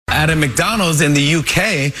at a McDonald's in the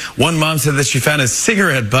UK, one mom said that she found a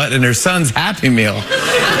cigarette butt in her son's Happy Meal.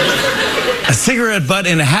 A cigarette butt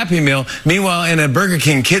in a Happy Meal. Meanwhile, in a Burger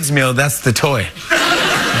King kids meal, that's the toy.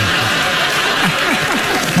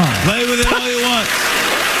 Play with it all you want.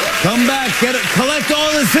 Come back, get it, collect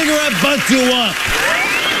all the cigarette butts you want.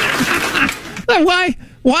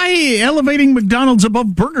 Why elevating McDonald's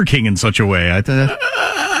above Burger King in such a way? I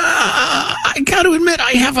got to admit,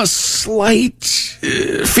 I have a slight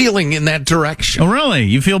feeling in that direction. Oh, really?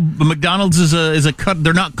 You feel McDonald's is a cut?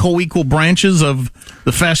 They're not co-equal branches of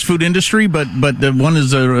the fast food industry, but the one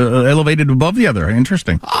is elevated above the other.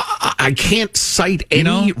 Interesting. I can't cite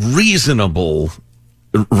any reasonable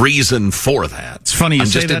reason for that. It's funny. I'm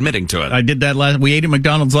just admitting to it. I did that we ate at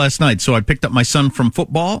McDonald's last night, so I picked up my son from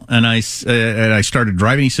football, and I started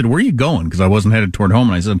driving. He said, "Where are you going?" Because I wasn't headed toward home,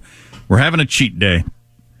 and I said, "We're having a cheat day."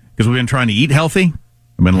 Because we've been trying to eat healthy.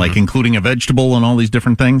 I've been including a vegetable and all these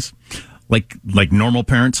different things, like normal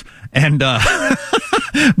parents. And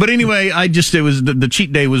but anyway, the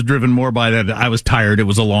cheat day was driven more by that. I was tired. It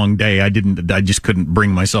was a long day. I just couldn't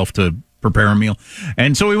bring myself to prepare a meal,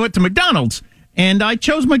 and so we went to McDonald's. And I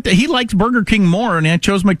chose he likes Burger King more, and I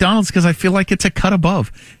chose McDonald's because I feel like it's a cut above.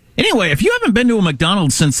 Anyway, if you haven't been to a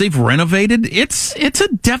McDonald's since they've renovated, it's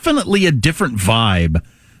definitely a different vibe.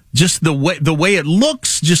 Just the way it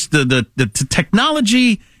looks, just the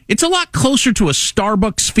technology. It's a lot closer to a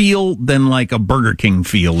Starbucks feel than like a Burger King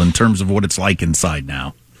feel in terms of what it's like inside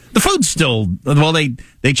now. The food's still,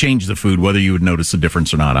 they changed the food. Whether you would notice a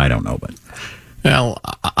difference or not, I don't know, but. Well,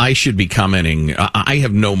 I should be commenting. I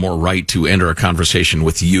have no more right to enter a conversation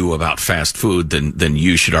with you about fast food than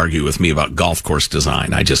you should argue with me about golf course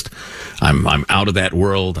design. I'm out of that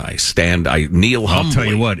world. I kneel humbly. I'll tell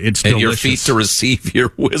you what, it's at delicious. Your feet to receive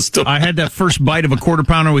your wisdom. I had that first bite of a quarter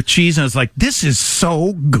pounder with cheese, and I was like, this is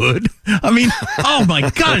so good. I mean, oh my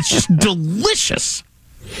God, it's just delicious.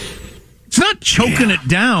 It's not choking it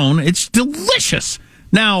down. It's delicious.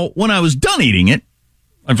 Now, when I was done eating it,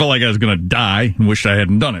 I felt like I was going to die and wished I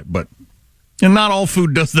hadn't done it, and not all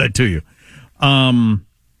food does that to you.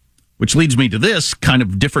 Which leads me to this kind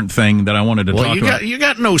of different thing that I wanted to talk about. You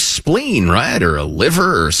got no spleen, right? Or a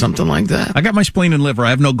liver or something like that? I got my spleen and liver.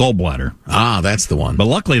 I have no gallbladder. Ah, that's the one. But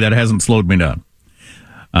luckily that hasn't slowed me down.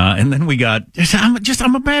 And then we got,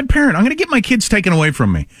 I'm a bad parent. I'm going to get my kids taken away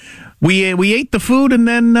from me. We ate the food and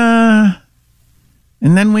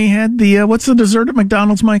then we had the, what's the dessert at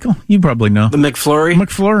McDonald's, Michael? You probably know. The McFlurry?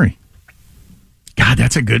 McFlurry. God,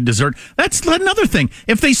 that's a good dessert. That's another thing.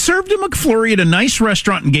 If they served a McFlurry at a nice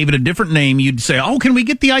restaurant and gave it a different name, you'd say, oh, can we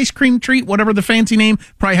get the ice cream treat, whatever the fancy name?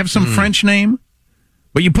 Probably have some French name.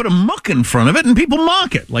 But you put a muck in front of it and people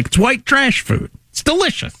mock it like it's white trash food. It's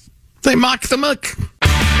delicious. They mock the muck.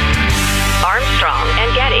 Armstrong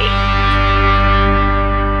and Getty.